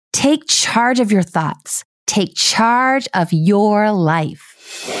Take charge of your thoughts. Take charge of your life.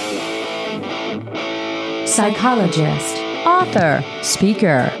 Psychologist, author,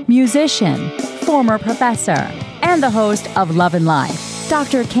 speaker, musician, former professor, and the host of Love and Life,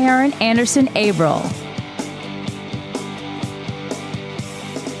 Dr. Karen Anderson Averill.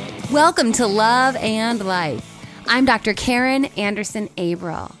 Welcome to Love and Life. I'm Dr. Karen Anderson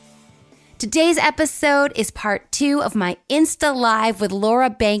Averill. Today's episode is part 2 of my Insta Live with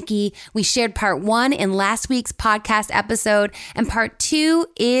Laura Banky. We shared part 1 in last week's podcast episode, and part 2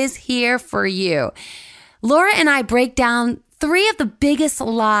 is here for you. Laura and I break down 3 of the biggest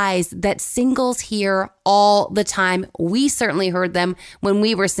lies that singles hear all the time. We certainly heard them when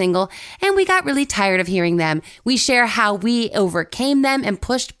we were single, and we got really tired of hearing them. We share how we overcame them and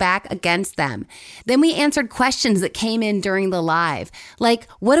pushed back against them. Then we answered questions that came in during the live, like,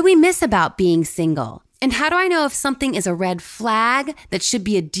 what do we miss about being single? And how do I know if something is a red flag that should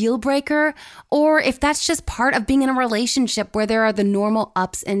be a deal breaker, or if that's just part of being in a relationship where there are the normal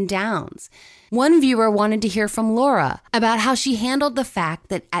ups and downs? One viewer wanted to hear from Laura about how she handled the fact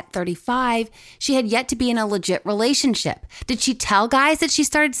that at 35, she had yet to be in a legit relationship. Did she tell guys that she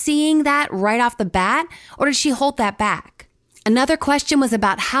started seeing that right off the bat, or did she hold that back? Another question was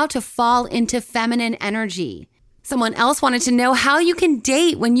about how to fall into feminine energy. Someone else wanted to know how you can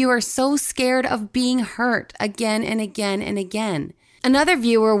date when you are so scared of being hurt again and again and again. Another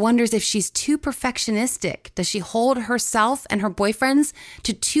viewer wonders if she's too perfectionistic. Does she hold herself and her boyfriends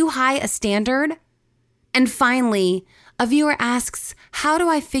to too high a standard? And finally, a viewer asks, how do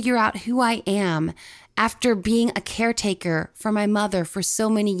I figure out who I am after being a caretaker for my mother for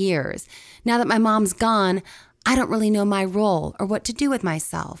so many years? Now that my mom's gone, I don't really know my role or what to do with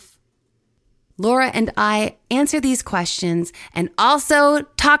myself. Laura and I answer these questions and also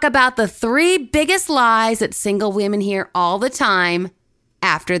talk about the 3 biggest lies that single women hear all the time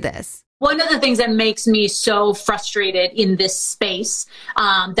after this. One of the things that makes me so frustrated in this space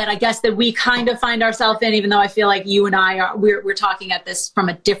that I guess that we kind of find ourselves in, even though I feel like you and I are, we're talking at this from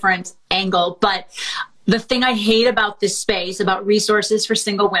a different angle, but the thing I hate about this space, about resources for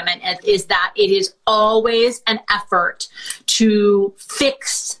single women, is that it is always an effort to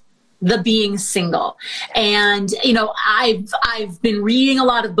fix the being single. And, you know, I've been reading a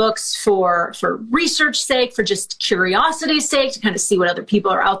lot of books for research sake, for just curiosity's sake, to kind of see what other people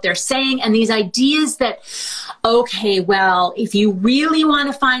are out there saying. And these ideas that, okay, well, if you really want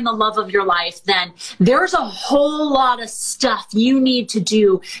to find the love of your life, then there's a whole lot of stuff you need to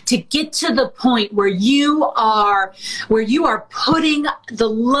do to get to the point where you are putting the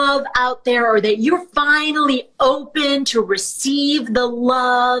love out there, or that you're finally open to receive the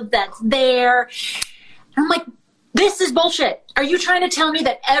love that's there. I'm like, this is bullshit. Are you trying to tell me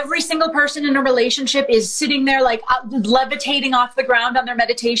that every single person in a relationship is sitting there like levitating off the ground on their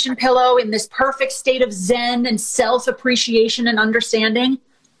meditation pillow in this perfect state of zen and self-appreciation and understanding?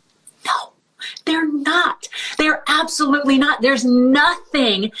 No, they're not. They're absolutely not. There's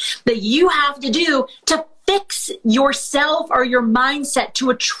nothing that you have to do to fix yourself or your mindset to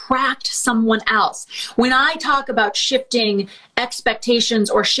attract someone else. When I talk about shifting expectations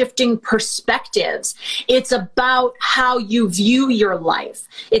or shifting perspectives, it's about how you view your life.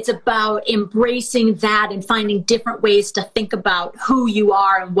 It's about embracing that and finding different ways to think about who you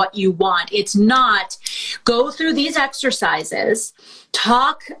are and what you want. It's not go through these exercises,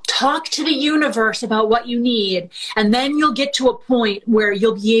 talk to the universe about what you need, and then you'll get to a point where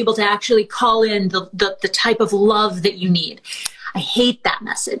you'll be able to actually call in the type of love that you need. I hate that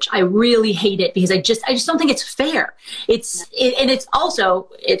message. I really hate it, because I just don't think it's fair. It's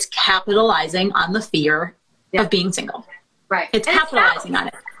capitalizing on the fear of being single. Right. It's and capitalizing on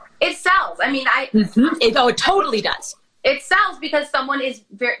it. It sells. I mean, it totally does. It sells because someone is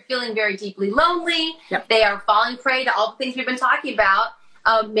feeling very deeply lonely. Yep. They are falling prey to all the things we've been talking about.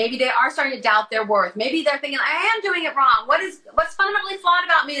 Maybe they are starting to doubt their worth. Maybe they're thinking, I am doing it wrong. What's fundamentally flawed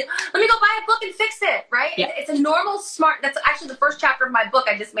about me? Let me go buy a book and fix it, right? Yeah. It's a normal, smart, that's actually the first chapter of my book.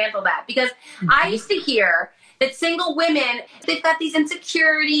 I dismantled that because I used to hear that single women, they've got these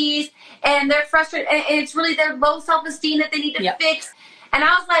insecurities and they're frustrated, and it's really their low self-esteem that they need to fix. And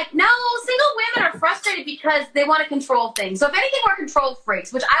I was like, no, single women are frustrated because they want to control things. So if anything, we're control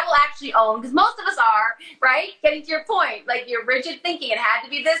freaks, which I will actually own, because most of us are, right? Getting to your point, like your rigid thinking, it had to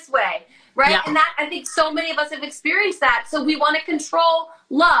be this way, right? Yeah. And that, I think so many of us have experienced that. So we want to control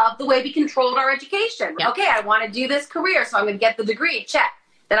love the way we controlled our education. Yeah. Okay, I want to do this career, so I'm going to get the degree, check.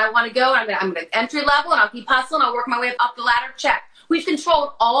 Then I want to go, and I'm going to entry level, and I'll keep hustling, I'll work my way up the ladder, check. We've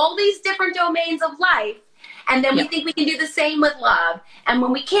controlled all these different domains of life. And then we think we can do the same with love. And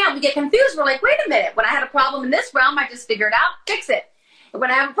when we can't, we get confused. We're like, wait a minute. When I had a problem in this realm, I just figured it out, fix it. when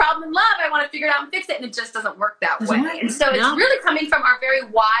I have a problem in love, I want to figure it out and fix it. And it just doesn't work that way. And so it's really coming from our very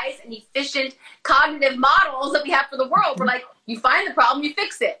wise and efficient cognitive models that we have for the world. We're like, you find the problem, you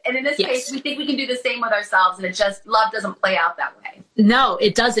fix it. And in this case, we think we can do the same with ourselves. And it just, love doesn't play out that way. No,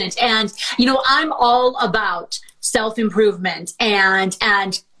 it doesn't. And, I'm all about self-improvement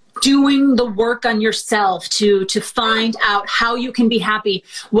and doing the work on yourself to find out how you can be happy.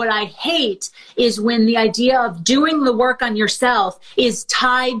 What I hate is when the idea of doing the work on yourself is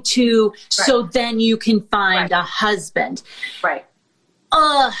tied to, so then you can find a husband. Right.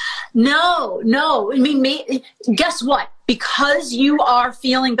 No. I mean, guess what? Because you are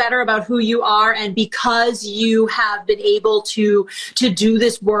feeling better about who you are, and because you have been able to do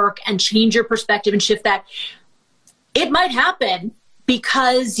this work and change your perspective and shift that, it might happen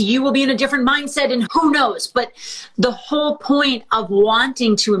because you will be in a different mindset, and who knows. But the whole point of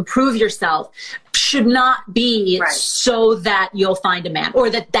wanting to improve yourself should not be so that you'll find a man, or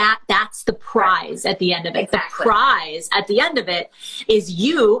that's the prize at the end of it. Exactly. The prize at the end of it is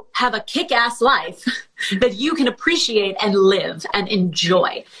you have a kick-ass life that you can appreciate and live and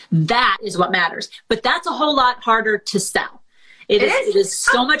enjoy. That is what matters. But that's a whole lot harder to sell. It is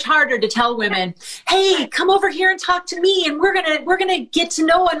so much harder to tell women, hey, come over here and talk to me, and we're gonna get to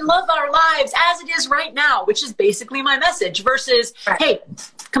know and love our lives as it is right now, which is basically my message, versus, hey,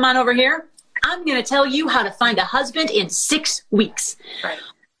 come on over here. I'm gonna tell you how to find a husband in 6 weeks. Right.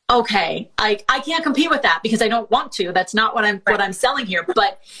 Okay, I can't compete with that because I don't want to. That's not what I'm selling here.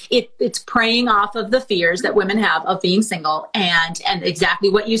 But it's preying off of the fears that women have of being single, and exactly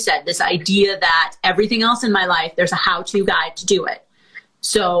what you said, this idea that everything else in my life, there's a how-to guide to do it.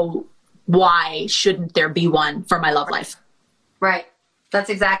 So why shouldn't there be one for my love life? Right. That's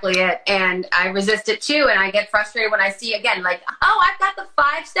exactly it. And I resist it too. And I get frustrated when I see, again, like, oh, I've got the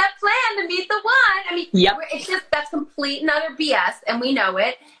 5-step plan to meet the one. I mean, it's just, that's complete and utter BS. And we know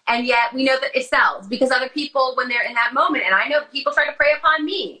it. And yet we know that it sells because other people, when they're in that moment, and I know people try to prey upon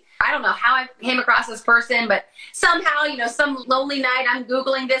me. I don't know how I came across this person, but somehow, some lonely night, I'm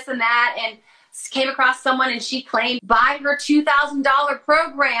Googling this and that, and came across someone, and she claimed buy her $2,000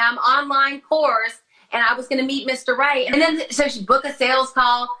 program online course, and I was going to meet Mr. Right. And then, so she booked a sales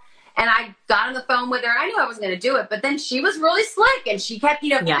call, and I got on the phone with her. I knew I wasn't going to do it, but then she was really slick, and she kept,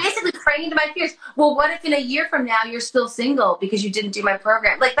 basically praying to my fears. Well, what if in a year from now you're still single because you didn't do my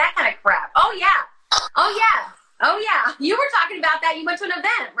program? Like that kind of crap. Oh yeah. You were talking about that. You went to an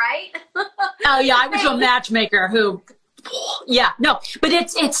event, right? Oh yeah. I went to a matchmaker who, but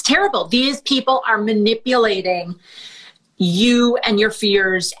it's terrible. These people are manipulating you and your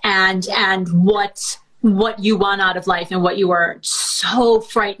fears and what you want out of life and what you are so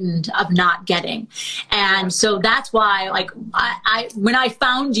frightened of not getting. And so that's why, like, I when I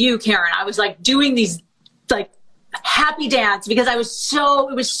found you, Karen, I was like doing these like happy dance because it was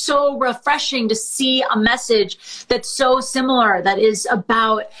so refreshing to see a message that's so similar, that is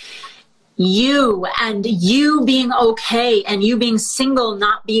about you and you being okay and you being single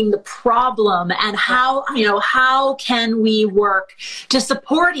not being the problem, and how can we work to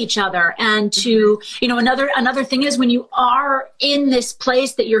support each other, and to another thing is when you are in this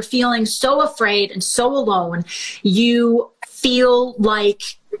place that you're feeling so afraid and so alone, you feel like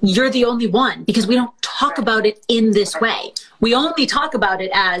you're the only one, because we don't talk about it in this way. We only talk about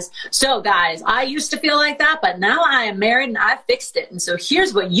it as, so guys, I used to feel like that, but now I am married and I fixed it. And so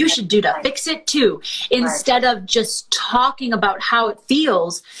here's what you should do to fix it too. Instead of just talking about how it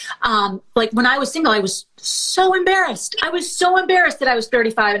feels. Like when I was single, I was so embarrassed. I was so embarrassed that I was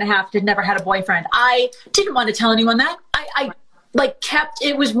 35 and a half, had never had a boyfriend. I didn't want to tell anyone that.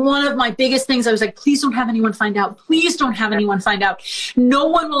 It was one of my biggest things. I was like, please don't have anyone find out. Please don't have anyone find out. No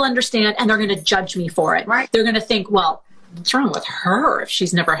one will understand, and they're going to judge me for it. Right. They're going to think, well, what's wrong with her if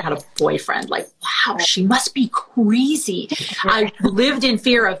she's never had a boyfriend? Like, wow, she must be crazy. I lived in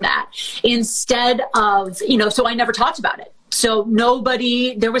fear of that instead of, so I never talked about it. So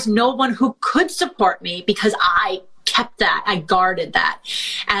there was no one who could support me because I kept that. I guarded that.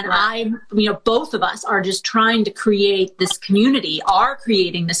 And both of us are just trying to creating this community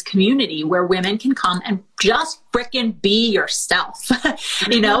where women can come and just frickin' be yourself,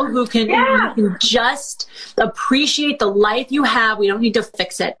 who can just appreciate the life you have. We don't need to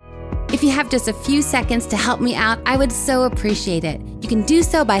fix it. If you have just a few seconds to help me out, I would so appreciate it. You can do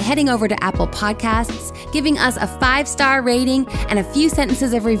so by heading over to Apple Podcasts, giving us a 5-star rating and a few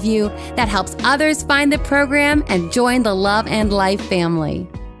sentences of review that helps others find the program and join the Love and Life family.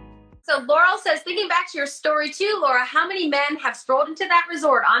 So Laurel says, thinking back to your story too, Laura, how many men have strolled into that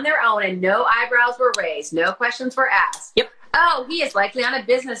resort on their own and no eyebrows were raised, no questions were asked? Yep. Oh, he is likely on a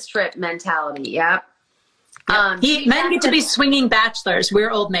business trip mentality. Yep. Men get to be swinging bachelors.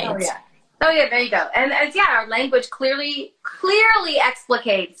 We're old maids. Oh yeah, there you go. And our language clearly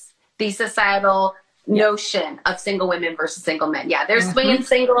explicates the societal notion of single women versus single men. Yeah, they're swinging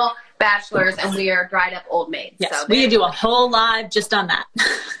single bachelors, and we are dried up old maids. Yes, so we could do a whole live just on that.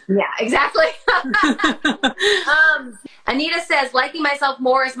 Yeah, exactly. Anita says, liking myself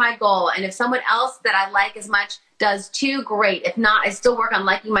more is my goal, and if someone else that I like as much does too, great. If not, I still work on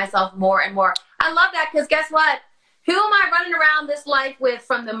liking myself more and more. I love that, because guess what? Who am I running around this life with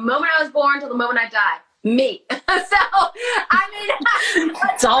from the moment I was born till the moment I die? Me. So, I mean,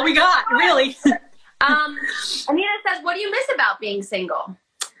 that's all we got, really. Anita says, what do you miss about being single?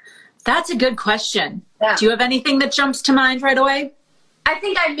 That's a good question. Yeah. Do you have anything that jumps to mind right away? I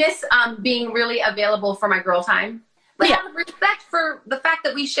think I miss being really available for my girl time. Like, out of respect for the fact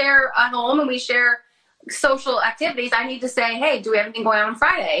that we share a home and we share social activities, I need to say, hey, do we have anything going on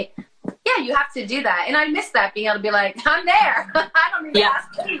Friday? Yeah, you have to do that. And I miss that, being able to be like, I'm there. I don't need to ask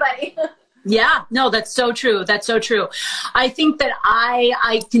anybody. Yeah, no, that's so true. That's so true. I think that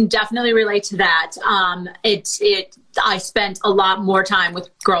I can definitely relate to that. I spent a lot more time with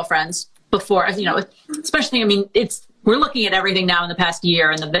girlfriends before, especially, I mean, we're looking at everything now in the past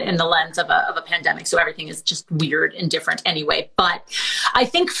year in the lens of a pandemic. So everything is just weird and different anyway. But I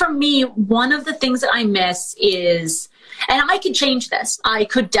think for me, one of the things that I miss is, and I could change this. I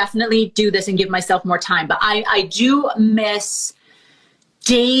could definitely do this and give myself more time. But I do miss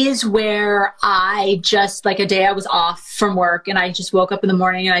days where I just, like a day I was off from work and I just woke up in the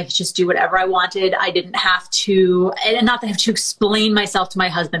morning and I could just do whatever I wanted. I didn't have to, and not that I have to explain myself to my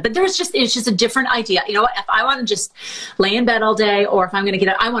husband, but it's just a different idea. You know what? If I want to just lay in bed all day, or if I'm going to get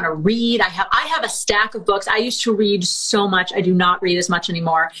up, I want to read. I have a stack of books. I used to read so much. I do not read as much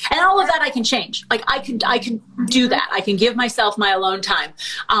anymore. And all of that I can change. Like I could do that. I can give myself my alone time.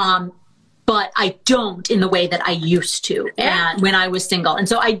 But I don't in the way that I used to, and when I was single. And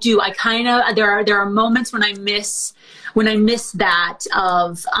so I do. There are moments when I miss that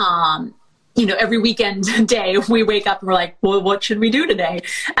of every weekend day we wake up and we're like, well, what should we do today?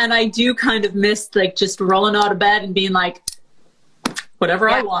 And I do kind of miss like just rolling out of bed and being like, whatever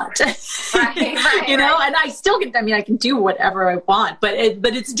I want, right, and I still I can do whatever I want, but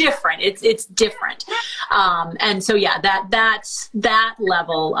it's different. It's different. And so, that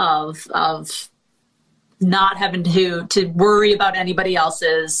level of not having to worry about anybody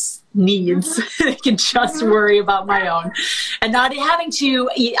else's needs. I can just worry about my own, and not having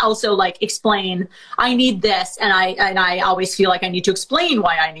to also like explain, I need this. And I always feel like I need to explain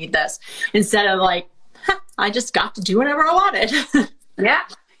why I need this, instead of like, I just got to do whatever I wanted. Yeah.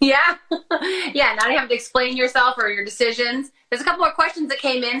 Now you have to explain yourself or your decisions. There's a couple more questions that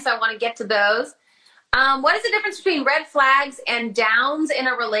came in, so I want to get to those. What is the difference between red flags and downs in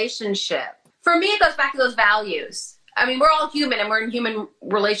a relationship? For me, it goes back to those values. I mean, we're all human, and we're in human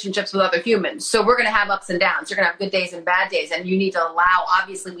relationships with other humans. So we're going to have ups and downs. You're going to have good days and bad days. And you need to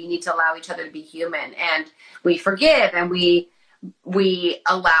obviously we need to allow each other to be human. And we forgive, and we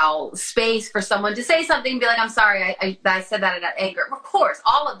allow space for someone to say something and be like, I'm sorry, I said that out of anger. Of course,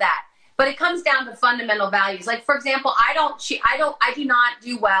 all of that. But it comes down to fundamental values. Like, for example, I do not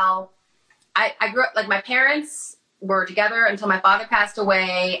do well. I grew up, like, my parents were together until my father passed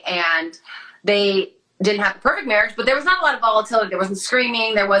away, and they didn't have the perfect marriage, but there was not a lot of volatility. There wasn't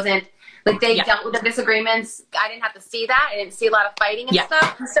screaming. There wasn't, like, they dealt with the disagreements. I didn't have to see that. I didn't see a lot of fighting and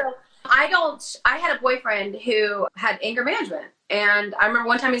stuff. And so I had a boyfriend who had anger management. And I remember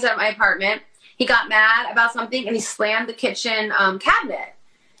one time he was at my apartment, he got mad about something and he slammed the kitchen cabinet.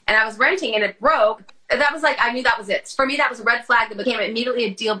 And I was renting and it broke. And that was like, I knew that was it. For me, that was a red flag that became immediately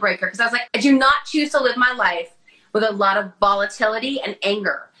a deal breaker. Because I was like, I do not choose to live my life with a lot of volatility and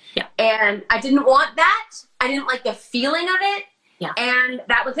anger. Yeah. And I didn't want that. I didn't like the feeling of it. Yeah. And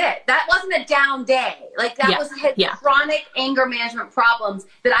that was it. That wasn't a down day. Like, that was chronic anger management problems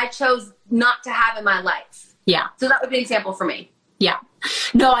that I chose not to have in my life. Yeah. So that would be an example for me. Yeah.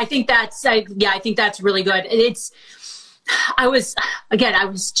 No, I think that's really good. I was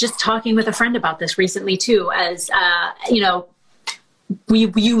just talking with a friend about this recently too, as, you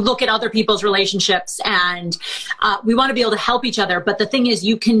look at other people's relationships and we want to be able to help each other. But the thing is,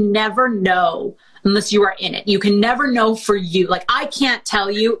 you can never know unless you are in it. You can never know for you. Like, I can't tell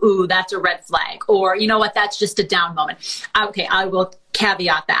you, ooh, that's a red flag, or you know what, that's just a down moment. Okay, I will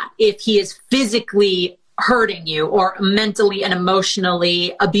caveat that. If he is physically hurting you or mentally and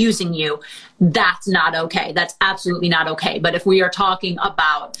emotionally abusing you, that's not okay. That's absolutely not okay. But if we are talking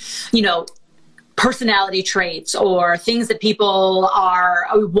about, personality traits or things that people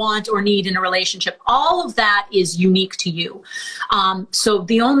want or need in a relationship. All of that is unique to you. So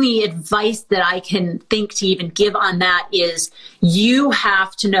the only advice that I can think to even give on that is you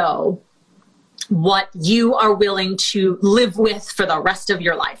have to know what you are willing to live with for the rest of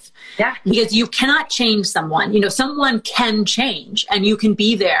your life. Yeah. Because you cannot change someone. You know, someone can change and you can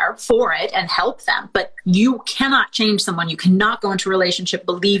be there for it and help them, but you cannot change someone. You cannot go into a relationship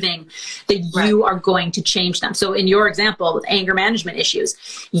believing that you are going to change them. So in your example with anger management issues,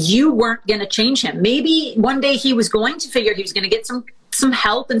 you weren't going to change him. Maybe one day he was going to figure he was going to get some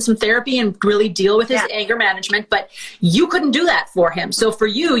help and some therapy and really deal with his anger management, but you couldn't do that for him. So for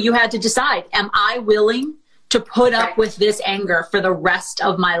you, you had to decide, am I willing to put up with this anger for the rest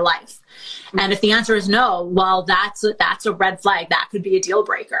of my life? And if the answer is no, well, that's a red flag. That could be a deal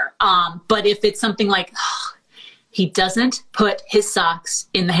breaker. But if it's something like, he doesn't put his socks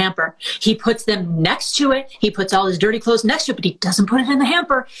in the hamper. He puts them next to it. He puts all his dirty clothes next to it, but he doesn't put it in the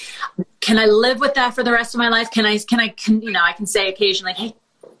hamper. Can I live with that for the rest of my life? I can say occasionally, hey,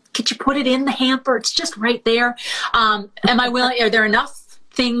 could you put it in the hamper? It's just right there. Am I willing? Are there enough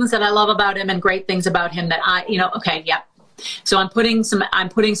things that I love about him and great things about him that okay, yeah. So I'm putting some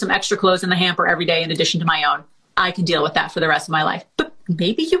extra clothes in the hamper every day in addition to my own. I can deal with that for the rest of my life. But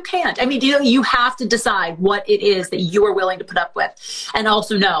maybe you can't. I mean, you have to decide what it is that you are willing to put up with. And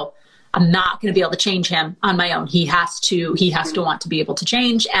also know, I'm not going to be able to change him on my own. He has to want to be able to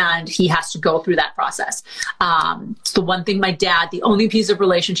change, and he has to go through that process. It's the one thing the only piece of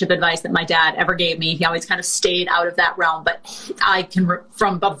relationship advice that my dad ever gave me, he always kind of stayed out of that realm. But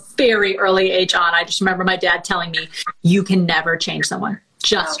from a very early age on, I just remember my dad telling me, you can never change someone.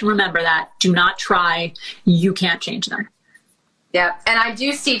 Just remember that. Do not try. You can't change them. Yeah. And I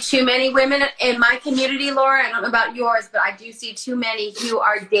do see too many women in my community, Laura. I don't know about yours, but I do see too many who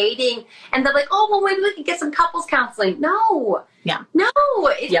are dating and they're like, oh, well, maybe we can get some couples counseling. No. Yeah. No.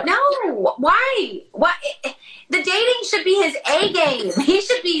 No. Why? The dating should be his A game. He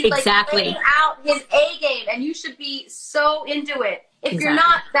should be laying out his A game, and you should be so into it. If you're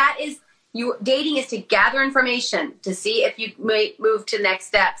not, dating is to gather information to see if you may move to next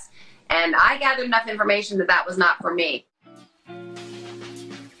steps. And I gathered enough information that was not for me.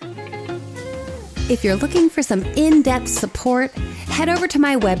 If you're looking for some in-depth support, head over to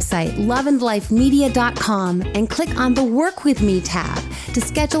my website, loveandlifemedia.com, and click on the Work With Me tab to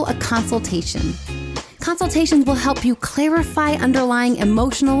schedule a consultation. Consultations will help you clarify underlying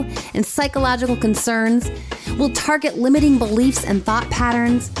emotional and psychological concerns. We'll target limiting beliefs and thought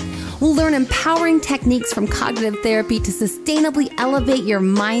patterns. We'll learn empowering techniques from cognitive therapy to sustainably elevate your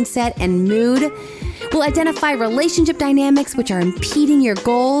mindset and mood. We'll identify relationship dynamics which are impeding your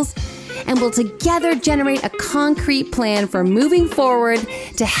goals. And we'll together generate a concrete plan for moving forward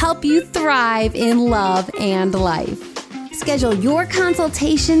to help you thrive in love and life. Schedule your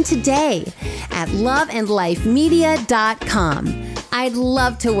consultation today at loveandlifemedia.com. I'd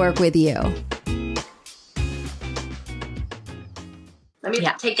love to work with you. Let me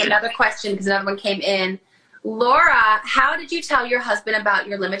take another question because another one came in. Laura, how did you tell your husband about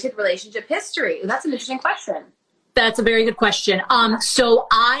your limited relationship history? That's an interesting question. That's a very good question. So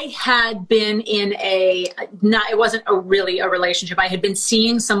I had been in it wasn't really a relationship. I had been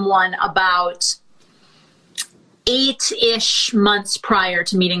seeing someone about 8-ish months prior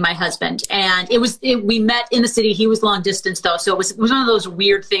to meeting my husband. And we met in the city. He was long distance though. So it was one of those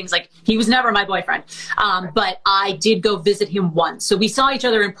weird things. Like, he was never my boyfriend. But I did go visit him once. So we saw each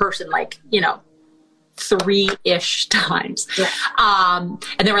other in person, 3-ish times. Yeah.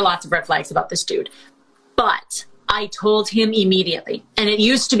 And there were lots of red flags about this dude. But I told him immediately. And it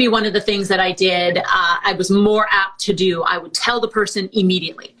used to be one of the things that I did. I was more apt to do. I would tell the person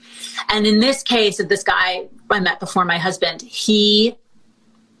immediately. And in this case of this guy I met before my husband, he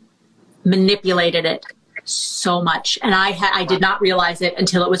manipulated it so much. And I did not realize it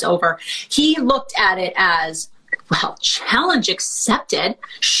until it was over. He looked at it as, well, challenge accepted.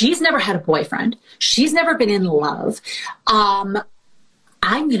 She's never had a boyfriend. She's never been in love. I'm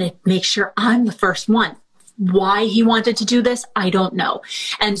going to make sure I'm the first one. Why he wanted to do this, I don't know.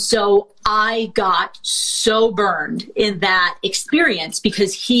 And so I got so burned in that experience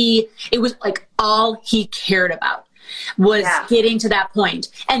because it was like all he cared about was getting to that point.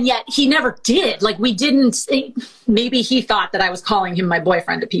 And yet he never did. Like, maybe he thought that I was calling him my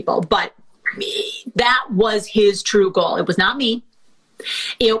boyfriend to people, but that was his true goal. It was not me.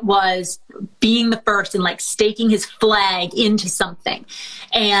 It was being the first and staking his flag into something.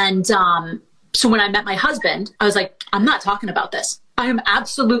 And, so when I met my husband, I was like, I'm not talking about this. I am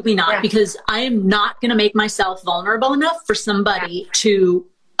absolutely not, because I am not going to make myself vulnerable enough for somebody to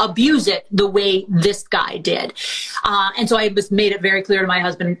abuse it the way this guy did. And so I made it very clear to my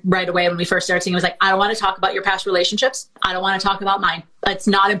husband right away when we first started seeing. I was like, I don't want to talk about your past relationships. I don't want to talk about mine. It's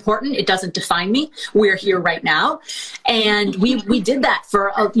not important. It doesn't define me. We're here right now. And we did that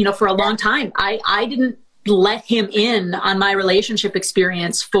for a long time. I didn't let him in on my relationship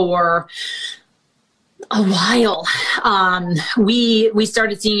experience for a while. We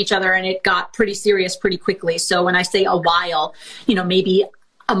started seeing each other and it got pretty serious pretty quickly. So when I say a while, maybe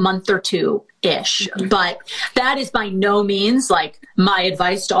a month or two-ish, but that is by no means like my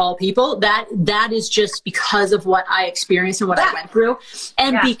advice to all people. That is just because of what I experienced and what I went through.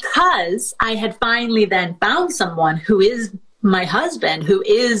 And because I had finally then found someone who is my husband, who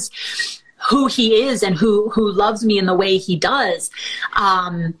is who he is and who loves me in the way he does,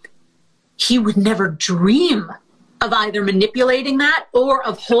 he would never dream of either manipulating that or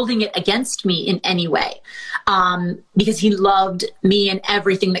of holding it against me in any way, because he loved me and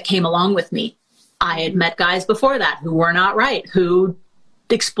everything that came along with me. I had met guys before that who were not right, who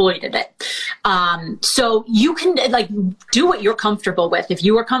exploited it. So you can do what you're comfortable with. If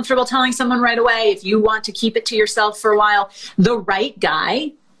you are comfortable telling someone right away, if you want to keep it to yourself for a while, the right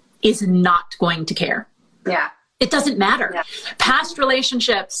guy is not going to care. Yeah. It doesn't matter. Yeah. Past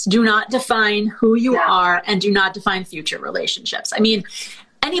relationships do not define who you are and do not define future relationships. I mean,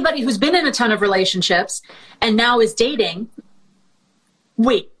 anybody who's been in a ton of relationships and now is dating,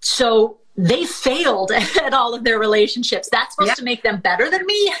 wait, so they failed at all of their relationships. That's supposed to make them better than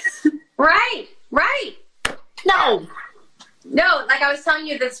me? Right. No. No, like I was telling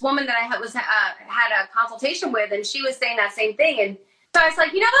you, this woman that I had a consultation with, and she was saying that same thing. And so I was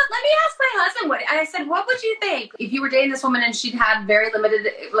like, you know what, let me ask my husband what, and I said, what would you think if you were dating this woman and she'd had very limited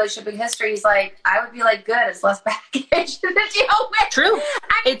relationship history? He's like, I would be like, good, it's less baggage to deal with. True.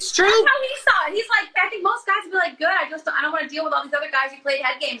 It's true. That's how he saw it. He's like, I think most guys would be like, good, I don't want to deal with all these other guys who played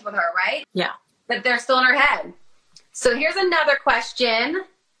head games with her, right? Yeah. But they're still in her head. So here's another question.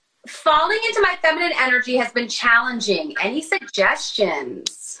 Falling into my feminine energy has been challenging. Any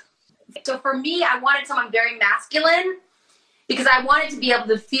suggestions? So for me, I wanted someone very masculine, because I wanted to be able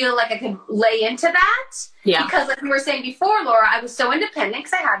to feel like I could lay into that. Yeah. Because like we were saying before, Laura, I was so independent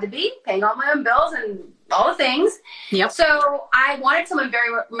because I had to be paying all my own bills and all the things. Yep. So I wanted someone very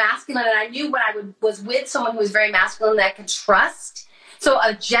masculine, and I knew when I was with someone who was very masculine that I could trust. So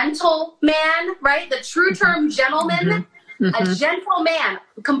a gentle man, right? The true term gentleman, a gentle man,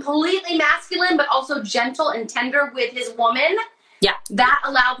 completely masculine, but also gentle and tender with his woman. Yeah. That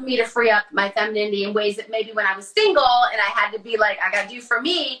allowed me to free up my femininity in ways that maybe when I was single and I had to be like, I got to do for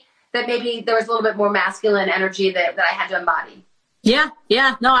me, that maybe there was a little bit more masculine energy that I had to embody. Yeah.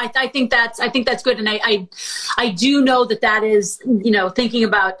 No, I think that's good. And I do know that is, thinking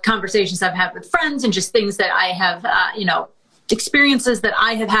about conversations I've had with friends and just things that I have, experiences that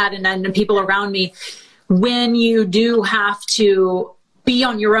I have had and people around me. When you do have to be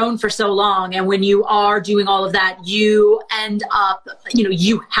on your own for so long, and when you are doing all of that, you end up,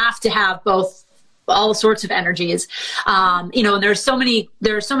 you have to have both, all sorts of energies. And there are so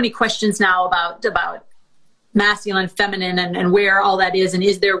many questions now about masculine, feminine, and where all that is, and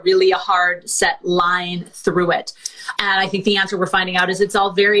is there really a hard set line through it? And I think the answer we're finding out is it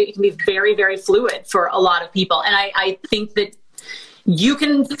can be very, very fluid for a lot of people. And I think that you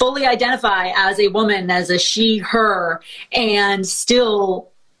can fully identify as a woman, as a she, her, and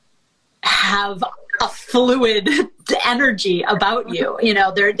still have a fluid energy about you. You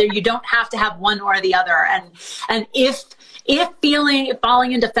don't have to have one or the other. And if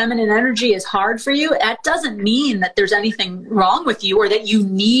falling into feminine energy is hard for you, that doesn't mean that there's anything wrong with you or that you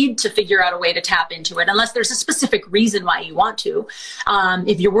need to figure out a way to tap into it, unless there's a specific reason why you want to.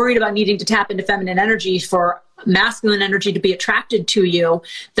 If you're worried about needing to tap into feminine energy for masculine energy to be attracted to you,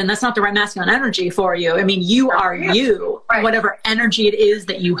 then that's not the right masculine energy for you. I mean, you are you, right. Whatever energy it is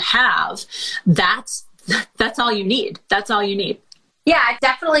that you have, that's all you need. That's all you need. Yeah,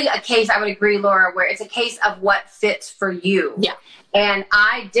 definitely a case, I would agree, Laura, where it's a case of what fits for you. Yeah. And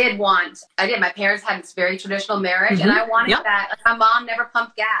I did. My parents had this very traditional marriage, and I wanted that. My mom never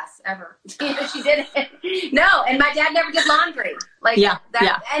pumped gas, ever. She didn't. No, and my dad never did laundry.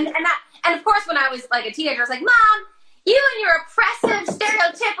 And of course, when I was like a teenager, I was like, Mom, you and your oppressive,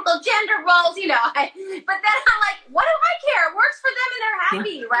 stereotypical gender roles, but then I'm like, what do I care? It works for them and they're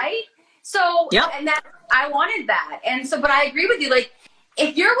happy, right? So, and that I wanted that. And so, but I agree with you. Like,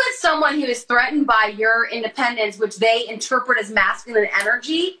 if you're with someone who is threatened by your independence, which they interpret as masculine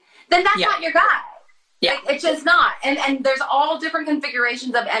energy, then that's not your guy. Yeah. Like, it's just not. And there's all different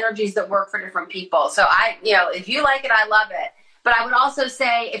configurations of energies that work for different people. So if you like it, I love it. But I would also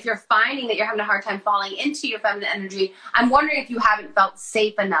say, if you're finding that you're having a hard time falling into your feminine energy, I'm wondering if you haven't felt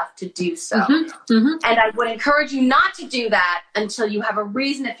safe enough to do so. And I would encourage you not to do that until you have a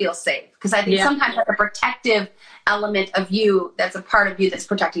reason to feel safe. Because I think sometimes that's a protective element of you, that's a part of you that's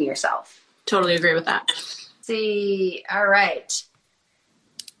protecting yourself. Totally agree with that. See, all right.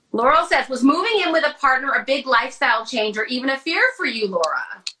 Laurel says, was moving in with a partner a big lifestyle change or even a fear for you,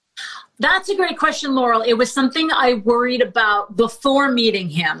 Laura? That's a great question, Laurel. It was something I worried about before meeting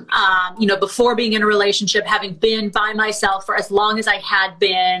him, before being in a relationship, having been by myself for as long as I had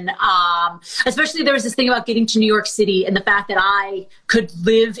been. Especially there was this thing about getting to New York City and the fact that I could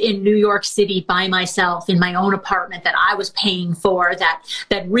live in New York City by myself in my own apartment that I was paying for, that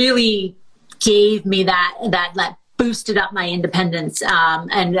really gave me that boosted up my independence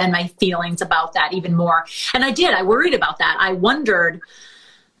and my feelings about that even more. And I worried about that. I wondered,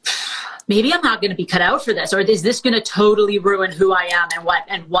 maybe I'm not going to be cut out for this, or is this going to totally ruin who I am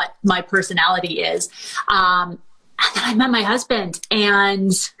and what my personality is? And then I met my husband,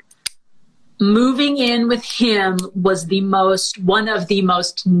 and moving in with him was one of the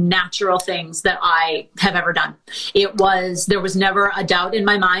most natural things that I have ever done. There was never a doubt in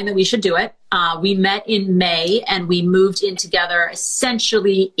my mind that we should do it. We met in May and we moved in together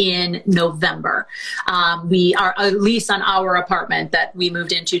essentially in November. Our lease on our apartment that we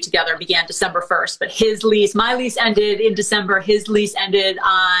moved into together began December 1st, but my lease ended in December. His lease ended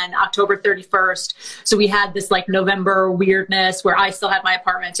on October 31st. So we had this like November weirdness where I still had my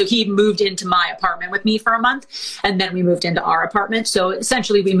apartment. So he moved into my apartment with me for a month, and then we moved into our apartment. So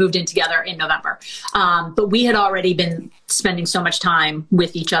essentially we moved in together in November. But we had already been spending so much time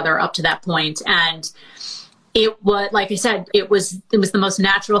with each other up to that point. And it was, like I said, it was the most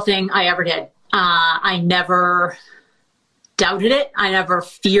natural thing I ever did. I never doubted it. I never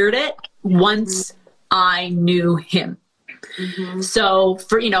feared it once I knew him. So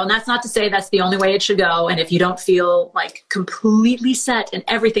and that's not to say that's the only way it should go. And if you don't feel like completely set in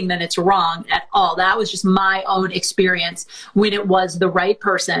everything, then it's wrong at all. That was just my own experience when it was the right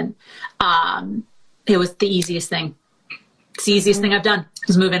person. It was the easiest thing. It's the easiest thing I've done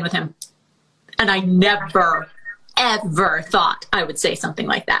is move in with him. And I never, ever thought I would say something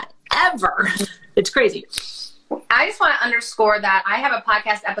like that. Ever. It's crazy. I just want to underscore that I have a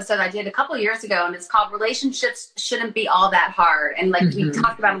podcast episode I did a couple of years ago, and it's called Relationships Shouldn't Be All That Hard. And like we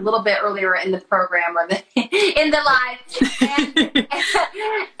talked about a little bit earlier in the program or in the live.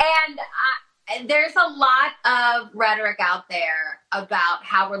 And there's a lot of rhetoric out there about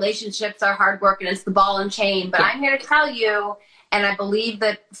how relationships are hard work and it's the ball and chain. But I'm here to tell you, and I believe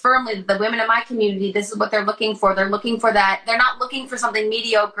that firmly that the women in my community, this is what they're looking for. They're looking for that. They're not looking for something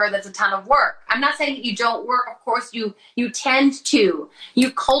mediocre that's a ton of work. I'm not saying that you don't work. Of course, you tend to.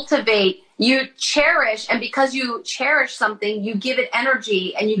 You cultivate. You cherish. And because you cherish something, you give it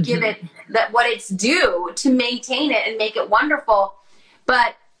energy and you give it what it's due to maintain it and make it wonderful.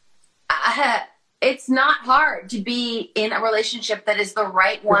 But it's not hard to be in a relationship that is the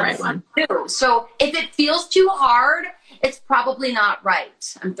right one for you. So if it feels too hard, it's probably not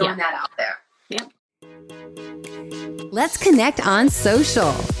right. I'm throwing that out there. Yeah. Let's connect on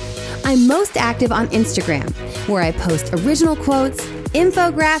social. I'm most active on Instagram, where I post original quotes,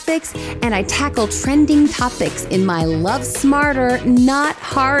 infographics, and I tackle trending topics in my Love Smarter, Not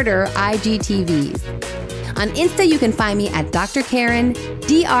Harder IGTVs. On Insta, you can find me at Dr. Karin,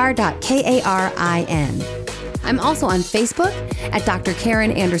 dr.karin. I'm also on Facebook at Dr.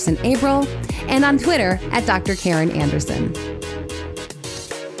 Karin Anderson Abril and on Twitter at Dr. Karin Anderson.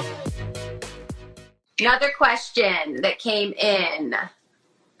 Another question that came in.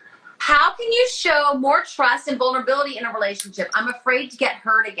 How can you show more trust and vulnerability in a relationship? I'm afraid to get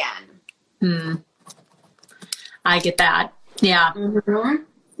hurt again. I get that. Yeah.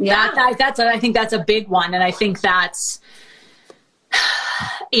 Yeah. I think that's a big one. And I think that's,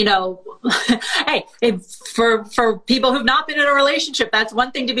 hey, for people who've not been in a relationship, that's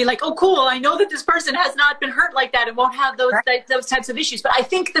one thing to be like, oh, cool. I know that this person has not been hurt like that and won't have those types of issues. But I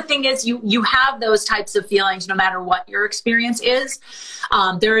think the thing is you have those types of feelings no matter what your experience is.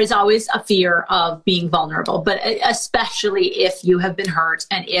 There is always a fear of being vulnerable, but especially if you have been hurt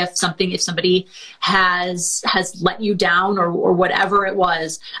and if somebody has let you down or whatever it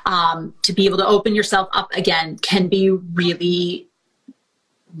was, to be able to open yourself up again can be really,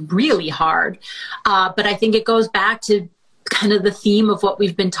 really hard. But I think it goes back to kind of the theme of what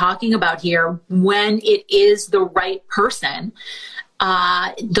we've been talking about here. When it is the right person,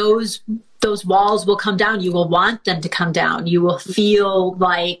 those walls will come down. You will want them to come down. You will feel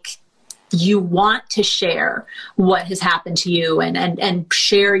like you want to share what has happened to you and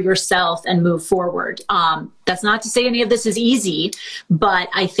share yourself and move forward. That's not to say any of this is easy, but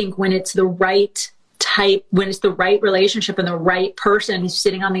I think when it's the right type, when it's the right relationship and the right person who's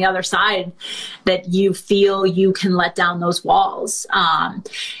sitting on the other side, that you feel you can let down those walls. And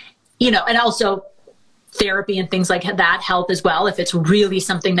also therapy and things like that help as well. If it's really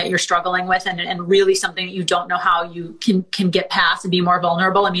something that you're struggling with and really something that you don't know how you can get past and be more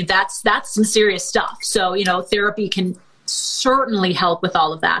vulnerable. I mean, that's some serious stuff. So, therapy can certainly help with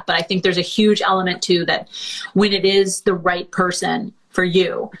all of that. But I think there's a huge element too, that when it is the right person for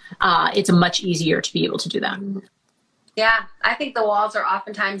you, it's much easier to be able to do that. Yeah. I think the walls are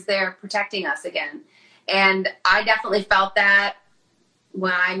oftentimes there protecting us again. And I definitely felt that.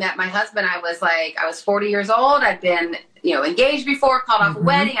 When I met my husband, I was 40 years old. I'd been, engaged before, called off a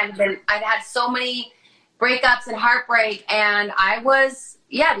wedding. I'd had so many breakups and heartbreak. And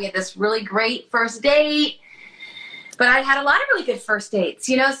we had this really great first date, but I had a lot of really good first dates,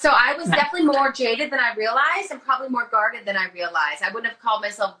 so I was definitely more jaded than I realized and probably more guarded than I realized. I wouldn't have called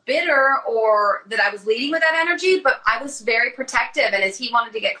myself bitter or that I was leading with that energy, but I was very protective. And as he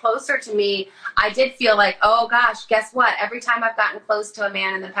wanted to get closer to me, I did feel like, oh gosh, guess what? Every time I've gotten close to a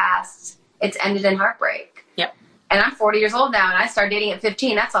man in the past, it's ended in heartbreak. Yep. And I'm 40 years old now, and I started dating at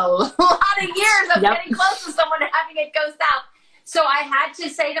 15. That's a lot of years of getting close to someone and having it go south. So I had to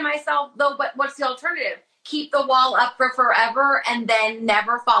say to myself, though, but what's the alternative? Keep the wall up for forever and then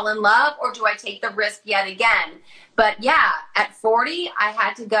never fall in love? Or do I take the risk yet again? But yeah, at 40, I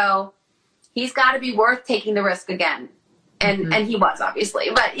had to go, he's got to be worth taking the risk again. And he was,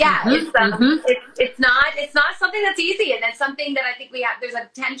 obviously. But yeah, it's not something that's easy. And it's something that I think there's a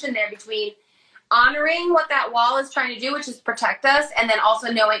tension there between honoring what that wall is trying to do, which is protect us, and then also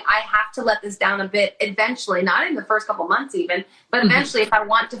knowing I have to let this down a bit eventually, not in the first couple months even, but eventually if I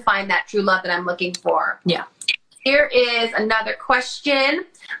want to find that true love that I'm looking for. Yeah. Here is another question.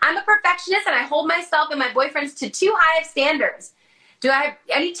 I'm a perfectionist and I hold myself and my boyfriends to too high of standards. Do I have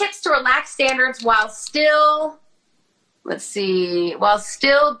any tips to relax standards while still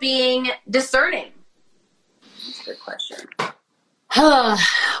being discerning? That's a good question.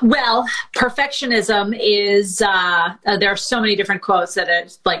 Well, perfectionism is, there are so many different quotes that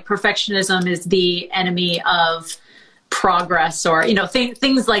it's like perfectionism is the enemy of progress or,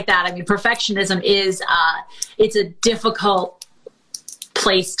 things like that. I mean, perfectionism is, it's a difficult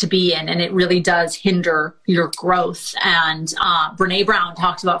place to be in, and it really does hinder your growth. And Brene Brown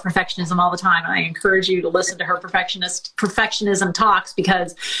talks about perfectionism all the time. And I encourage you to listen to her perfectionism talks,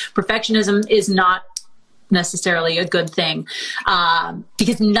 because perfectionism is not necessarily a good thing,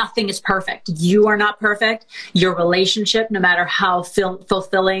 because nothing is perfect. You are not perfect. Your relationship, no matter how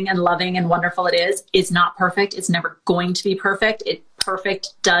fulfilling and loving and wonderful it is not perfect. It's never going to be perfect.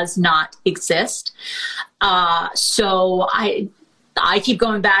 Perfect does not exist. So I keep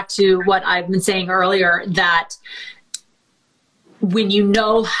going back to what I've been saying earlier, that when you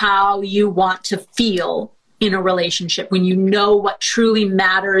know how you want to feel in a relationship, when you know what truly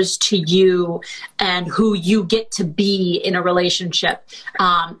matters to you and who you get to be in a relationship,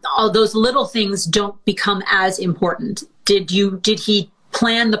 all those little things don't become as important. Did he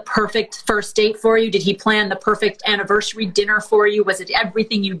plan the perfect first date for you? Did he plan the perfect anniversary dinner for you? Was it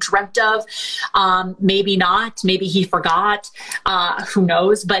everything you dreamt of? Maybe not. Maybe he forgot. Who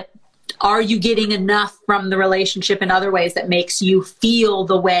knows? But are you getting enough from the relationship in other ways that makes you feel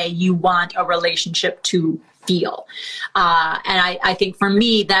the way you want a relationship to feel? And I think for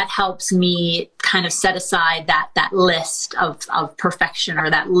me, that helps me kind of set aside that list of perfection, or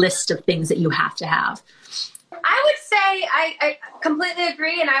that list of things that you have to have. I would say I completely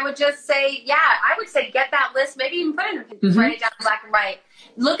agree. And I would just say, I would say get that list, maybe even put it in, write it down in black and white.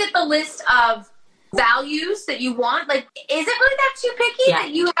 Look at the list of values that you want. Like, is it really that too picky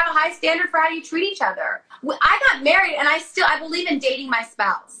that you have a high standard for how you treat each other? I got married and I believe in dating my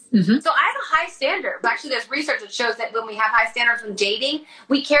spouse. So I have a high standard. Actually, there's research that shows that when we have high standards when dating,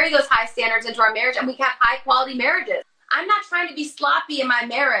 we carry those high standards into our marriage and we have high quality marriages. I'm not trying to be sloppy in my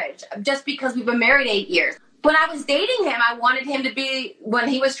marriage just because we've been married 8 years. When I was dating him, I wanted him to be, when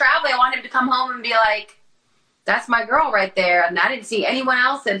he was traveling, I wanted him to come home and be like, that's my girl right there. And I didn't see anyone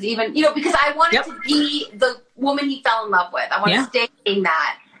else as even, because I wanted to be the woman he fell in love with. I want to stay in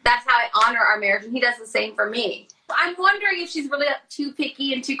that. That's how I honor our marriage. And he does the same for me. I'm wondering if she's really too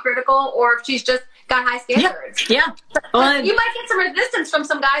picky and too critical, or if she's just got high standards. Yeah. Well, you might get some resistance from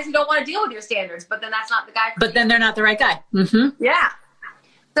some guys who don't want to deal with your standards, but then that's not the guy for you. Then they're not the right guy. Yeah.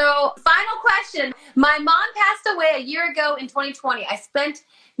 So, final question. My mom passed away a year ago in 2020. I spent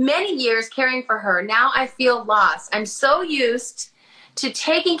many years caring for her. Now I feel lost. I'm so used to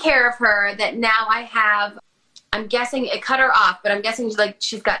taking care of her that now I have, I'm guessing it cut her off, but I'm guessing like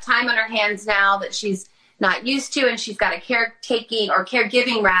she's got time on her hands now that she's not used to, and she's got a caretaking or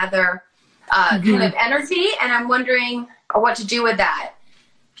caregiving rather kind of energy. And I'm wondering what to do with that.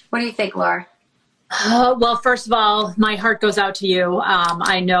 What do you think, Laura? Well, first of all, my heart goes out to you.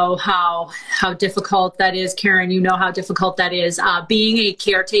 I know how difficult that is, Karen. You know how difficult that is. Being a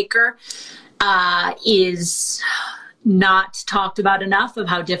caretaker is not talked about enough of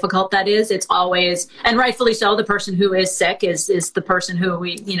how difficult that is. It's always, and rightfully so, the person who is sick is the person who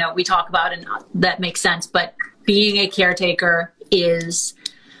we talk about, and that makes sense. But being a caretaker is,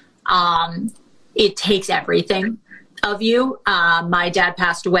 it takes everything of you. My dad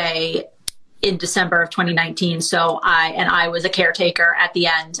passed away in December of 2019. So I was a caretaker at the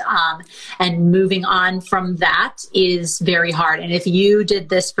end. And moving on from that is very hard. And if you did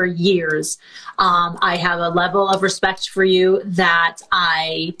this for years, I have a level of respect for you that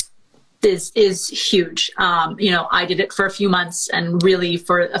is huge. I did it for a few months, and really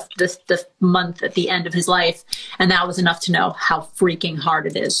for the month at the end of his life. And that was enough to know how freaking hard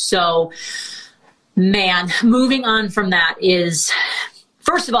it is. So, man, moving on from that is,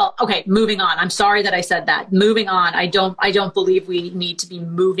 first of all, okay, moving on. I'm sorry that I said that. Moving on. I don't believe we need to be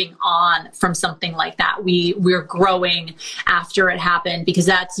moving on from something like that. We're growing after it happened, because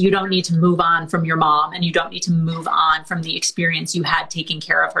you don't need to move on from your mom, and you don't need to move on from the experience you had taking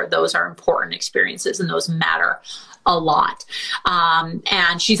care of her. Those are important experiences, and those matter a lot.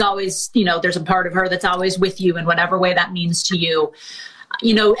 And she's always, there's a part of her that's always with you in whatever way that means to you.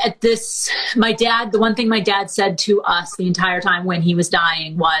 The one thing my dad said to us the entire time when he was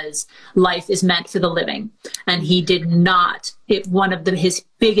dying was, life is meant for the living. And he did not, one of his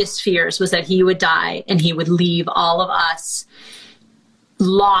biggest fears was that he would die and he would leave all of us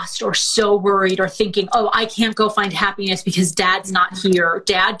lost or so worried or thinking, oh, I can't go find happiness because dad's not here.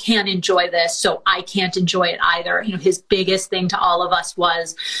 Dad can't enjoy this, so I can't enjoy it either. His biggest thing to all of us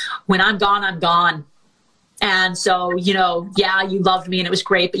was, when I'm gone, I'm gone. And so, yeah, you loved me and it was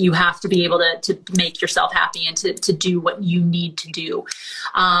great, but you have to be able to make yourself happy and to do what you need to do.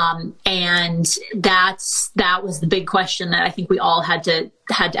 And that was the big question that I think we all had to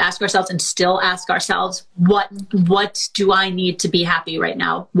ask ourselves, and still ask ourselves, what do I need to be happy right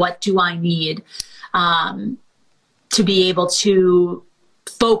now? What do I need to be able to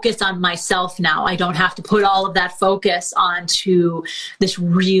focus on myself now? I don't have to put all of that focus onto this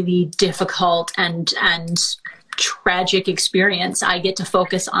really difficult and tragic experience. I get to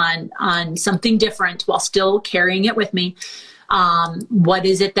focus on something different while still carrying it with me. What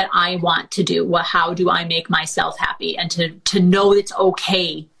is it that I want to do? How do I make myself happy? And to know it's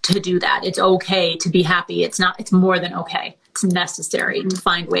okay to do that. It's okay to be happy. It's more than okay. It's necessary to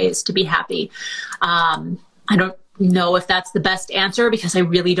find ways to be happy. I don't know if that's the best answer, because I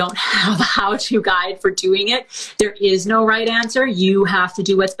really don't have a how-to guide for doing it. There is no right answer. You have to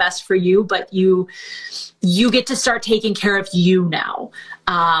do what's best for you, but you get to start taking care of you now,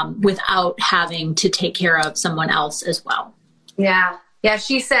 without having to take care of someone else as well. Yeah. Yeah.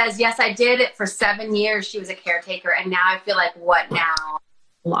 She says, yes, I did it for 7 years. She was a caretaker. And now I feel like, what now?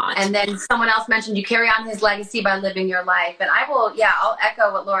 Lot. And then someone else mentioned you carry on his legacy by living your life. And I'll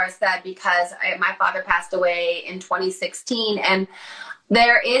echo what Laura said, because my father passed away in 2016. And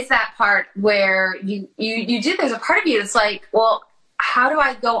there is that part where there's a part of you that's like, well, how do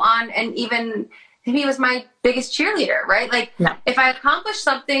I go on? And even maybe he was my biggest cheerleader, right? Like, yeah. If I accomplish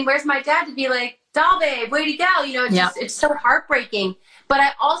something, where's my dad to be like, doll babe, way to go. It's so heartbreaking. But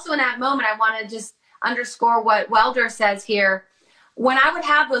I also, in that moment, I want to just underscore what Welder says here. When I would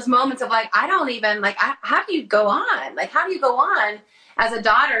have those moments of like, I don't even like, how do you go on? Like, how do you go on as a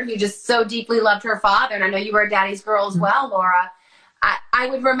daughter who just so deeply loved her father? And I know you were a daddy's girl as well, Laura. I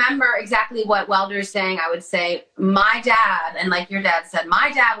would remember exactly what Welder's saying. I would say, my dad, and like your dad said,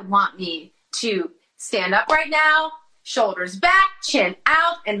 my dad would want me to stand up right now, shoulders back, chin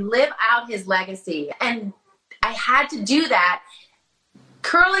out, and live out his legacy. And I had to do that,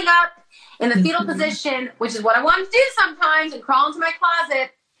 curling up in the fetal position, which is what I wanted to do sometimes, and crawl into my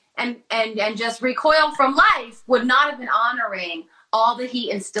closet and just recoil from life, would not have been honoring all that he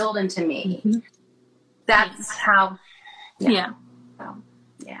instilled into me. Mm-hmm. That's how, yeah. So,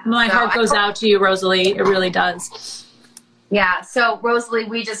 yeah. My heart goes out to you, Rosalie. It really does. Yeah. So Rosalie,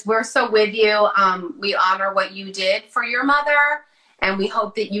 we're so with you. We honor what you did for your mother, and we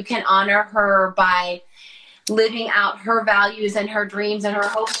hope that you can honor her by living out her values and her dreams and her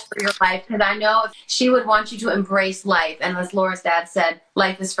hopes for your life. Because I know she would want you to embrace life. And as Laura's dad said,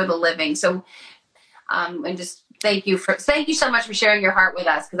 life is for the living. So, and just Thank you so much for sharing your heart with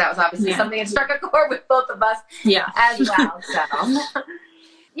us, because that was obviously something that struck a chord with both of us as well. So.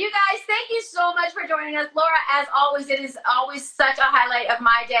 You guys, thank you so much for joining us. Laura, as always, it is always such a highlight of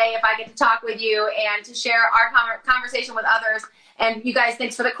my day if I get to talk with you and to share our conversation with others. And you guys,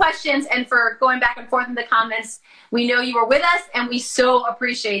 thanks for the questions and for going back and forth in the comments. We know you were with us, and we so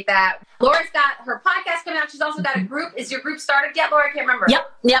appreciate that. Laura's got her podcast coming out. She's also got a group. Is your group started yet, Laura? I can't remember.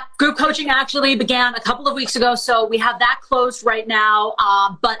 Yep. Group coaching actually began a couple of weeks ago, so we have that closed right now.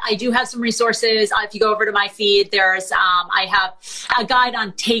 But I do have some resources. If you go over to my feed, there's I have a guide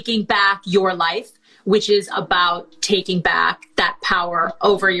on taking back your life, which is about taking back that power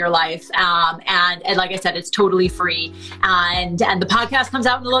over your life. And like I said, it's totally free. And the podcast comes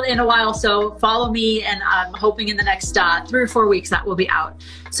out in a while. So follow me, and I'm hoping in the next 3 or 4 weeks that will be out.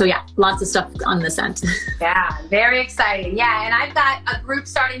 So yeah, lots of stuff on this end. Yeah, very exciting. Yeah, and I've got a group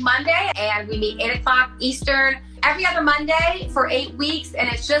starting Monday, and we meet 8 o'clock Eastern every other Monday for 8 weeks. And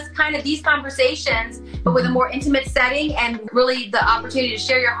it's just kind of these conversations, but with a more intimate setting, and really the opportunity to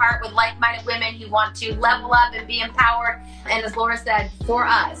share your heart with like-minded women who want to level up and be empowered. And as Laura said, for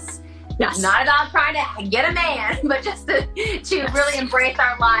us. Yes. Not about trying to get a man, but just to really embrace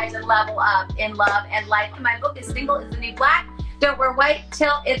our lives and level up in love and life. My book is Single is the New Black. Don't wear white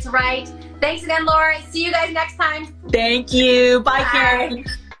till it's right. Thanks again, Laura. See you guys next time. Thank you. Bye, Karen.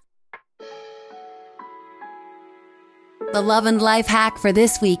 The love and life hack for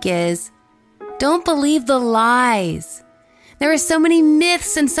this week is, don't believe the lies. There are so many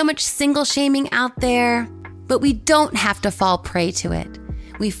myths and so much single shaming out there, but we don't have to fall prey to it.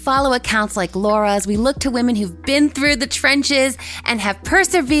 We follow accounts like Laura's. We look to women who've been through the trenches and have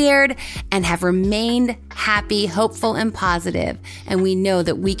persevered and have remained happy, hopeful, and positive. And we know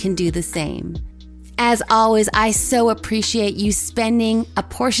that we can do the same. As always, I so appreciate you spending a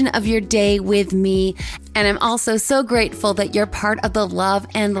portion of your day with me. And I'm also so grateful that you're part of the Love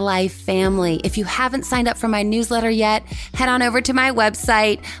and Life family. If you haven't signed up for my newsletter yet, head on over to my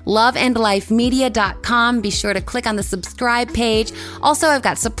website, loveandlifemedia.com. Be sure to click on the subscribe page. Also, I've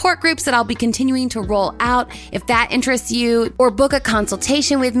got support groups that I'll be continuing to roll out. If that interests you, or book a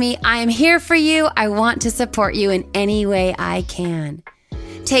consultation with me, I am here for you. I want to support you in any way I can.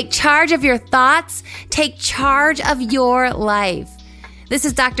 Take charge of your thoughts. Take charge of your life. This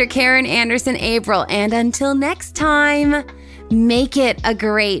is Dr. Karen Anderson Abril, and until next time, make it a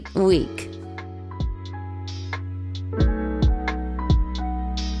great week.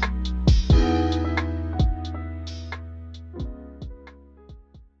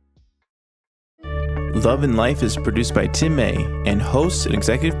 Love and Life is produced by Tim May and host and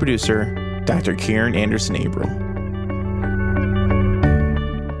executive producer, Dr. Karen Anderson Abril.